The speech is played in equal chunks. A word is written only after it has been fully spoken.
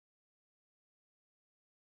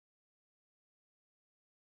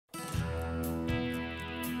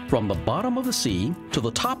From the bottom of the sea to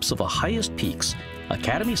the tops of the highest peaks,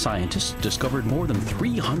 Academy scientists discovered more than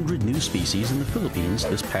 300 new species in the Philippines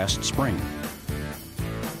this past spring.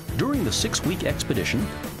 During the 6-week expedition,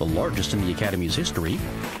 the largest in the Academy's history,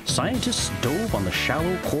 scientists dove on the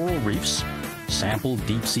shallow coral reefs, sampled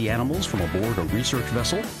deep-sea animals from aboard a research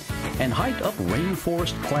vessel, and hiked up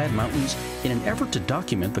rainforest-clad mountains in an effort to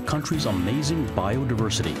document the country's amazing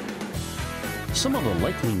biodiversity. Some of the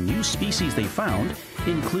likely new species they found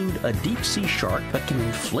include a deep-sea shark that can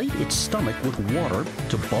inflate its stomach with water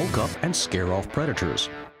to bulk up and scare off predators,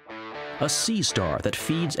 a sea star that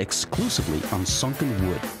feeds exclusively on sunken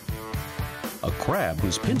wood, a crab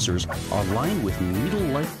whose pincers are lined with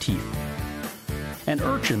needle-like teeth, an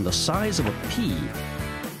urchin the size of a pea,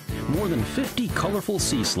 more than 50 colorful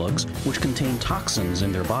sea slugs which contain toxins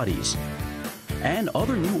in their bodies, and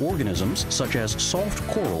other new organisms such as soft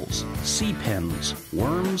corals, sea pens,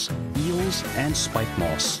 worms, eels, and spike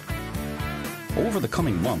moss. Over the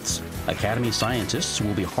coming months, Academy scientists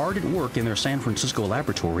will be hard at work in their San Francisco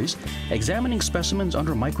laboratories, examining specimens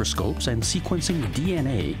under microscopes and sequencing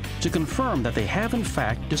DNA to confirm that they have in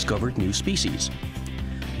fact discovered new species.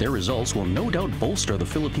 Their results will no doubt bolster the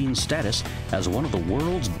Philippines' status as one of the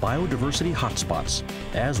world's biodiversity hotspots,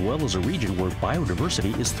 as well as a region where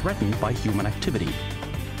biodiversity is threatened by human activity.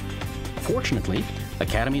 Fortunately,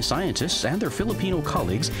 Academy scientists and their Filipino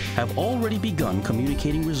colleagues have already begun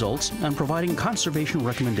communicating results and providing conservation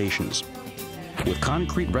recommendations. With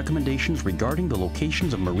concrete recommendations regarding the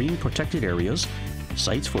locations of marine protected areas,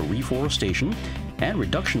 sites for reforestation, and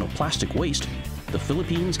reduction of plastic waste, the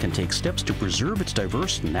Philippines can take steps to preserve its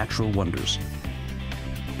diverse natural wonders.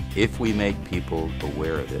 If we make people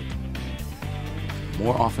aware of it,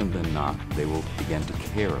 more often than not, they will begin to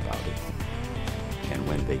care about it. And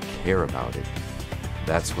when they care about it,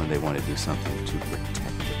 that's when they want to do something to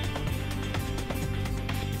protect it.